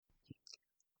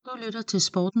Du lytter til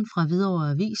Sporten fra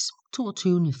Hvidovre Avis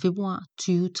 22. februar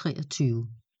 2023.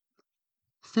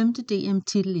 Femte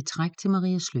DM-titel i træk til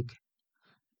Maria Sløk.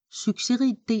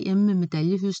 Succesrigt DM med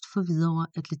medaljehøst for Hvidovre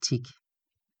Atletik.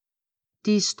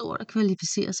 Det er stort at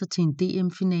kvalificere sig til en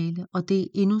DM-finale, og det er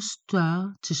endnu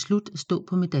større til slut at stå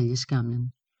på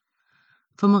medaljeskamlen.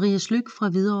 For Maria Sløk fra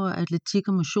Hvidovre Atletik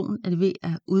Motion er det ved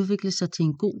at udvikle sig til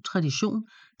en god tradition,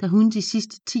 da hun de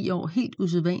sidste 10 år helt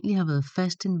usædvanligt har været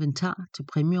fast inventar til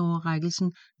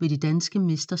præmieoverrækkelsen ved de danske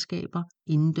mesterskaber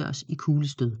indendørs i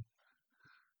kuglestød.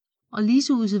 Og lige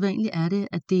så usædvanligt er det,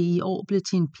 at det i år blev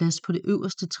til en plads på det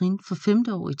øverste trin for 5.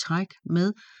 år i træk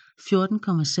med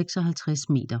 14,56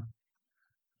 meter.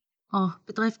 Og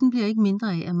bedriften bliver ikke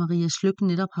mindre af, at Maria Sløk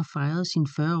netop har fejret sin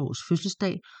 40-års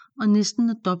fødselsdag og næsten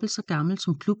er dobbelt så gammel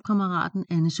som klubkammeraten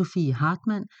Anne-Sophie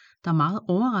Hartmann, der meget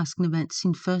overraskende vandt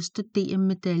sin første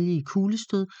DM-medalje i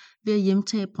kuglestød ved at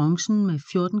hjemtage bronzen med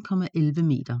 14,11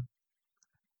 meter.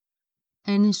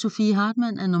 Anne-Sophie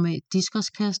Hartmann er normalt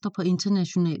diskoskaster på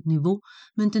internationalt niveau,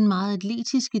 men den meget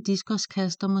atletiske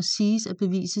diskoskaster må siges at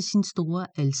bevise sin store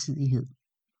alsidighed.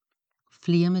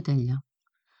 Flere medaljer.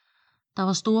 Der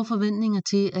var store forventninger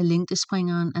til, at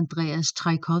længdespringeren Andreas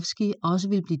Trajkovski også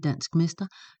ville blive dansk mester,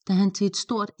 da han til et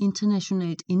stort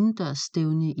internationalt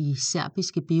indendørsstævne i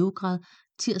serbiske Beograd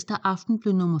tirsdag aften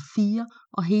blev nummer 4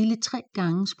 og hele 3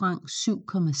 gange sprang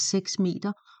 7,6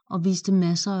 meter og viste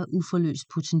masser af uforløst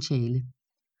potentiale.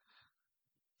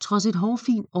 Trods et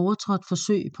hårfint overtrådt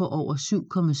forsøg på over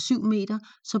 7,7 meter,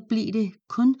 så blev det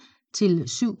kun til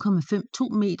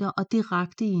 7,52 meter, og det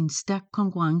rakte i en stærk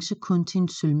konkurrence kun til en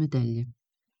sølvmedalje.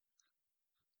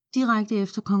 Direkte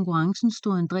efter konkurrencen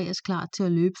stod Andreas klar til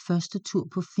at løbe første tur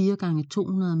på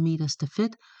 4x200 meter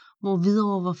stafet, hvor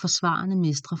Hvidovre var forsvarende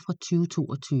mestre fra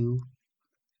 2022.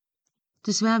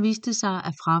 Desværre viste det sig,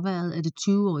 at fraværet af det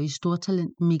 20-årige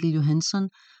stortalent Mikkel Johansson,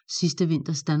 sidste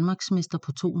vinters Danmarksmester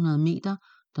på 200 meter,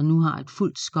 der nu har et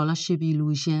fuldt scholarship i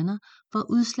Louisiana, var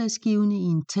udslagsgivende i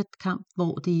en tæt kamp,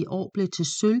 hvor det i år blev til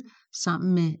sølv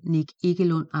sammen med Nick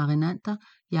Egelund Arenander,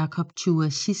 Jakob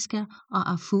Tjua-Siska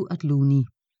og Afu Adluni.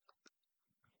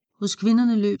 Hos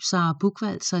kvinderne løb Sara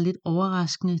Buchwald sig lidt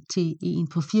overraskende til en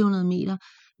på 400 meter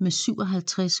med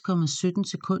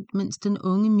 57,17 sekund, mens den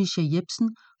unge Misha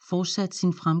Jebsen fortsatte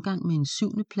sin fremgang med en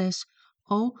 7. plads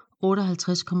og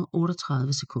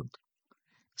 58,38 sekund.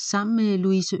 Sammen med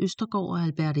Louise Østergaard og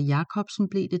Alberte Jacobsen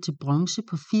blev det til bronze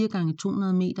på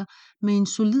 4x200 meter med en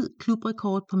solid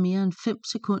klubrekord på mere end 5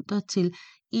 sekunder til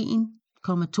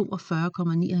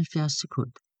 1,42,79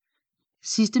 sekund.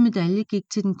 Sidste medalje gik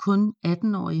til den kun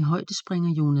 18-årige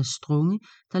højdespringer Jonas Strunge,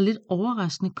 der lidt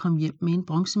overraskende kom hjem med en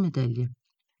bronzemedalje.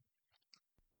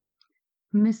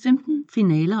 Med 15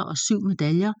 finaler og 7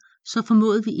 medaljer, så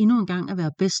formåede vi endnu en gang at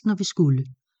være bedst, når vi skulle.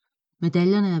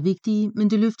 Medaljerne er vigtige, men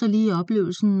det løfter lige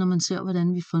oplevelsen, når man ser,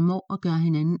 hvordan vi formår at gøre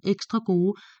hinanden ekstra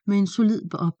gode med en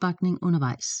solid opbakning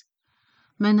undervejs.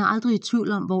 Man er aldrig i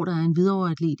tvivl om, hvor der er en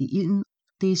Hvidovre-atlet i ilden.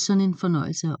 Det er sådan en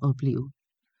fornøjelse at opleve.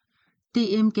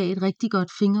 DM gav et rigtig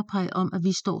godt fingerpeg om, at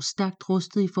vi står stærkt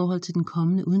rustet i forhold til den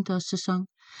kommende udendørssæson.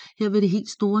 Her vil det helt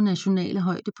store nationale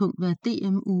højdepunkt være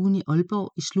DM-ugen i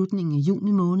Aalborg i slutningen af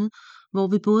juni måned, hvor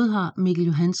vi både har Mikkel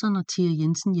Johansson og Thea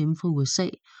Jensen hjemme fra USA,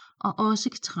 og også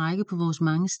kan trække på vores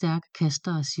mange stærke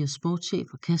kastere, siger sportschef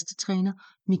og kastetræner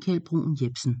Michael Brun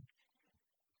Jebsen.